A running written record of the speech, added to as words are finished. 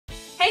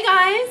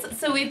guys,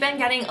 so we've been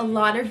getting a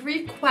lot of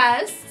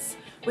requests,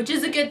 which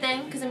is a good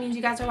thing because it means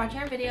you guys are watching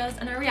our videos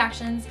and our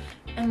reactions,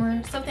 and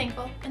we're so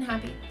thankful and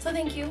happy. So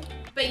thank you.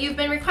 But you've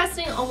been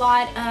requesting a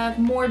lot of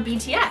more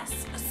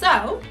BTS.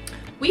 So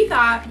we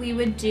thought we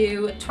would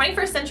do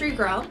 21st Century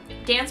Girl,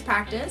 Dance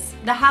Practice,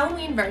 the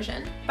Halloween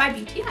version by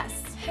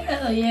BTS.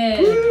 Hell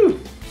yeah. Woo!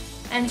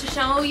 And to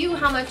show you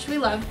how much we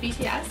love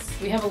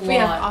BTS, we have a lot. We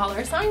have all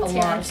our signs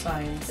here. A lot of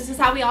signs. This is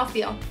how we all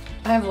feel.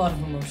 I have a lot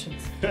of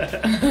emotions.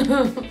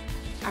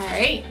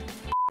 Alright.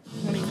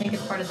 What do you think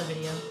is part of the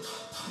video?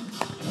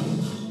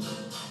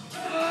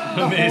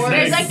 Amazing.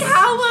 There's a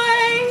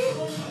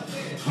cowboy!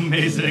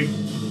 Amazing.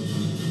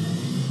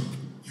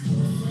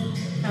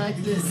 I like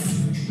this.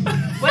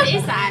 What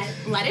is that?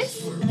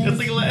 Lettuce?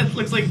 It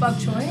looks like bok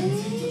choy?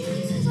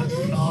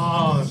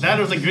 Oh, that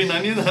was a green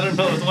onion? I don't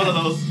know. It's one of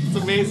those. It's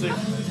amazing.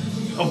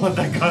 I want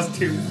that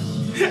costume.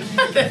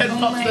 The head oh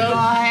pops my out.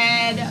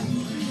 god.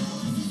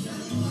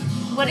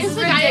 What is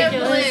the guy in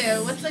ridiculous.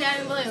 blue? What's the guy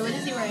in blue? What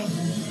is he wearing?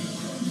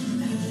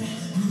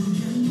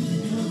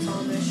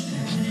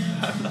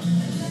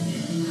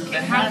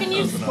 How can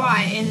you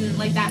squat in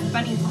like that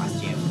bunny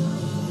costume?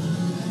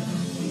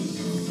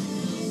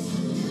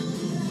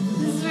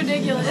 This is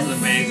ridiculous. This is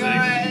amazing. Oh my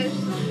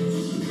gosh.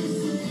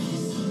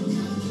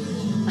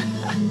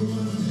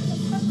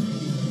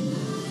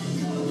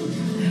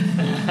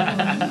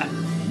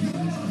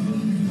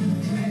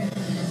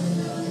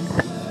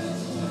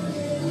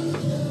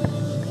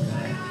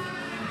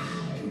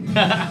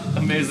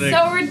 Amazing.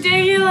 So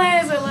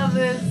ridiculous. I love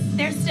this.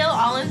 They're still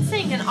all in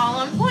sync and all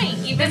on point.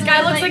 Even This guy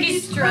with, looks like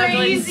he's struggling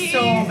crazy.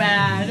 so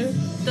bad.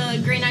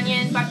 The green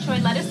onion bok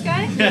choy lettuce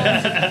guy?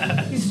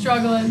 Yes. He's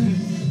struggling.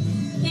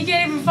 He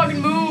can't even fucking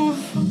move.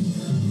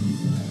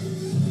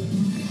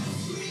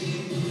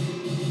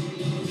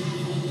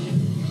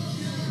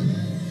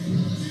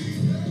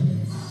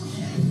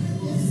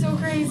 So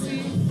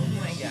crazy. Oh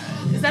my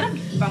god. Is that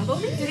a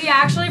bumblebee? Did he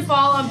actually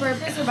fall on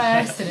purpose or by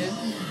accident?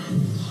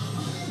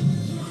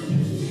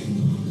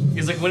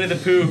 He's like Winnie the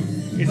Pooh.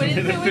 He's Winnie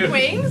the Pooh with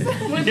wings?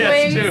 With yes,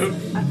 wings. true.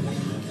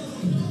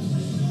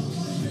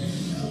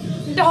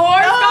 The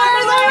horse Oh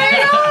my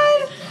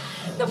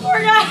god! The poor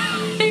guy.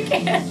 He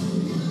can't.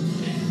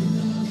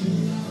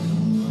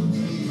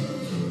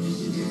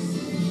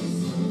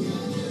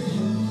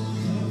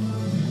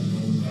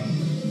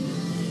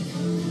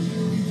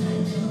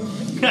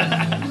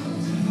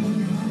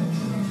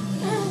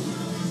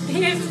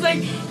 He's just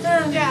like,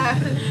 Yeah.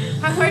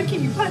 How hard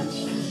can you punch?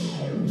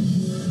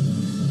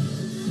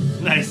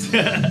 Nice.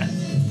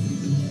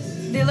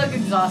 they look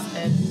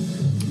exhausted.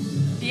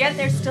 Yet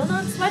they're still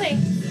not sweating.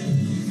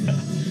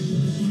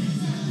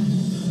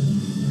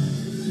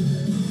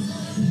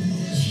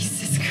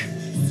 Jesus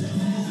Christ.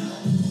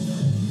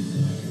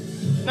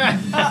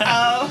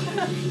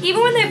 Uh-oh.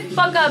 Even when they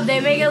fuck up, they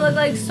make it look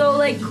like so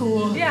like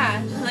cool.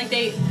 Yeah. Like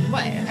they,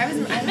 what?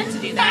 I meant to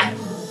do that.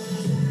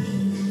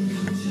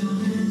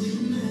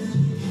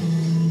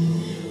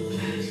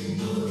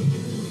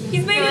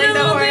 He's making like a the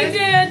little horse. big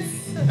dance.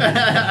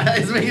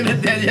 He's making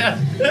it dead, yeah.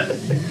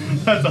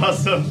 That's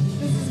awesome.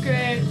 This is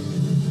great.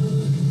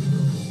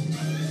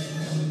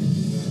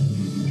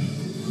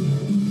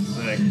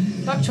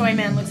 Sick. Bok choy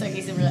man looks like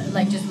he's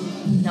like just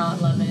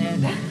not loving it.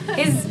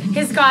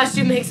 His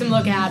costume makes him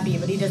look happy,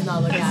 but he does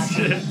not look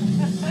happy.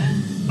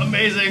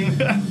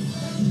 Amazing.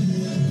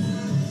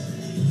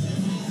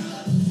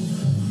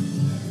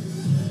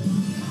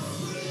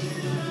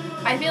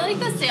 I feel like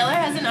the sailor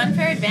has an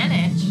unfair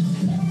advantage.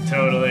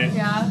 Totally.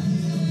 Yeah.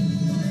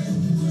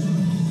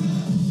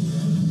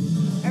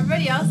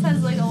 Everybody else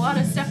has like a lot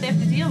of stuff they have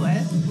to deal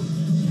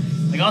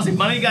with. Like honestly,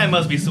 Money Guy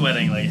must be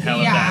sweating like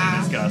hella bad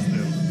in his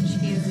costume.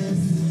 Jesus.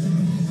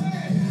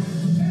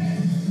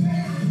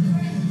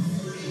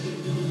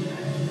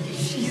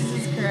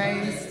 Jesus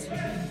Christ.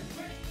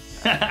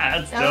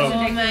 That's That was dope.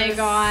 Oh my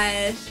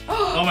gosh.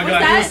 Oh my Was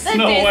god, that he was the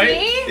Snow Disney?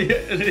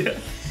 White. Yeah.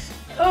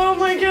 Oh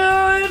my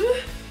god.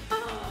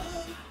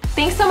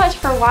 Thanks so much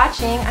for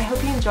watching. I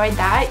hope you enjoyed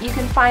that. You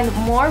can find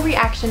more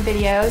reaction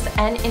videos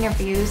and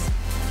interviews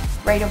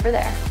right over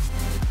there.